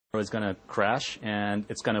is going to crash and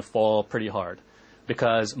it's going to fall pretty hard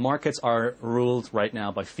because markets are ruled right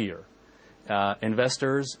now by fear.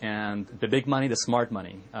 Investors and the big money, the smart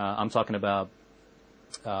money, I'm talking about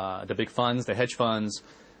the big funds, the hedge funds,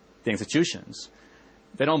 the institutions,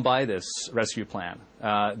 they don't buy this rescue plan.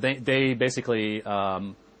 They basically,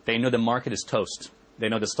 they know the market is toast. They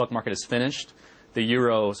know the stock market is finished. The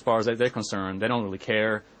euro, as far as they're concerned, they don't really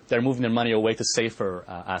care. They're moving their money away to safer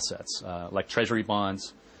assets, like treasury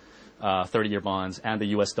bonds, 30-year bonds, and the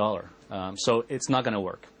US dollar. So it's not going to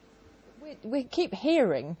work. We keep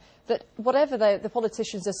hearing that whatever the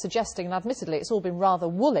politicians are suggesting, and admittedly it's all been rather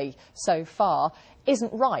woolly so far,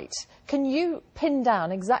 isn't right. Can you pin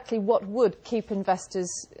down exactly what would keep investors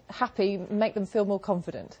happy, make them feel more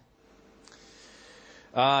confident?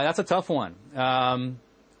 That's a tough one.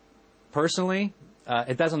 Personally,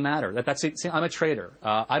 it doesn't matter. See, I'm a trader.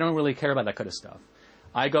 I don't really care about that kind of stuff.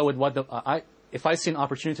 I go with what if I see an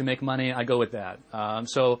opportunity to make money, I go with that.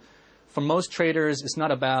 So for most traders, it's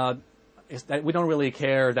not about we don't really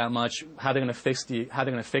care that much how they're going to fix the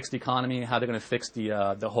economy, how they're going to fix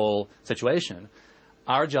the whole situation.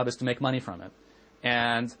 Our job is to make money from it.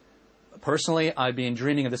 And personally, I've been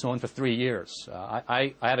dreaming of this moment for 3 years.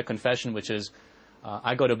 I have a confession, which is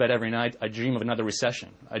I go to bed every night. I dream of another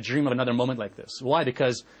recession. I dream of another moment like this. Why?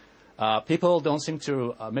 Because people don't seem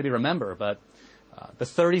to maybe remember, but the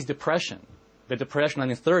 30s depression, the depression in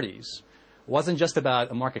the 30s, wasn't just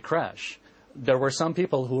about a market crash. There were some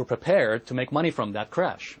people who were prepared to make money from that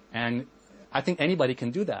crash. And I think anybody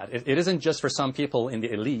can do that. It isn't just for some people in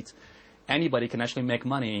the elite. Anybody can actually make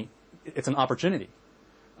money. It's an opportunity.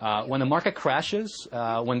 When the market crashes,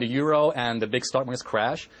 when the euro and the big stock markets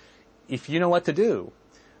crash, if you know what to do,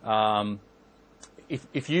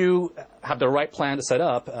 if you have the right plan to set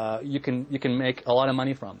up, you can make a lot of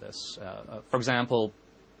money from this. For example,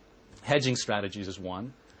 hedging strategies is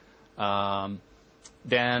one.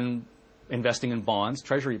 Then investing in bonds,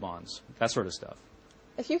 treasury bonds, that sort of stuff.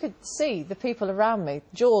 If you could see the people around me,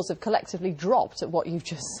 jaws have collectively dropped at what you've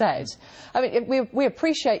just said. I mean, we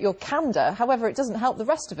appreciate your candour. However, it doesn't help the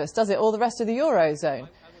rest of us, does it, or the rest of the Eurozone?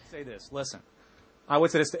 I would say this. Listen, I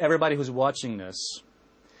would say this to everybody who's watching this.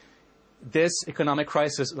 This economic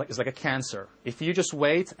crisis is like a cancer. If you just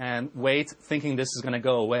wait and wait thinking this is going to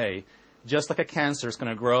go away, just like a cancer, it's going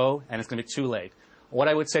to grow and it's going to be too late. What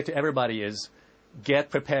I would say to everybody is get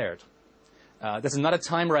prepared. This is not a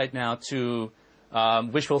time right now to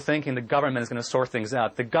wishful thinking the government is going to sort things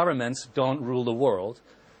out. The governments don't rule the world.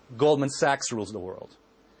 Goldman Sachs rules the world.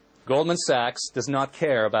 Goldman Sachs does not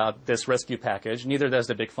care about this rescue package, neither does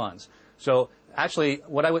the big funds. So actually,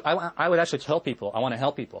 what I would actually tell people, I want to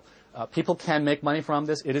help people. People can make money from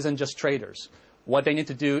this. It isn't just traders. What they need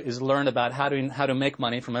to do is learn about how to make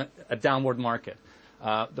money from a downward market.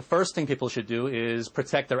 The first thing people should do is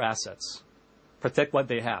protect their assets, protect what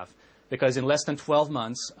they have. Because in less than 12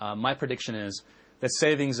 months, my prediction is that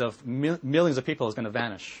savings of millions of people is going to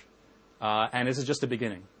vanish. And this is just the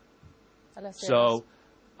beginning. So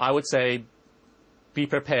I would say be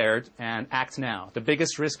prepared and act now. The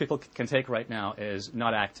biggest risk people can take right now is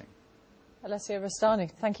not acting. Alessia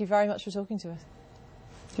Rastani, thank you very much for talking to us.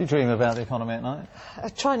 Do you dream about the economy at night? I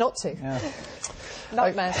try not to. Yeah.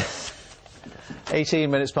 Nightmares. 18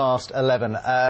 minutes past 11.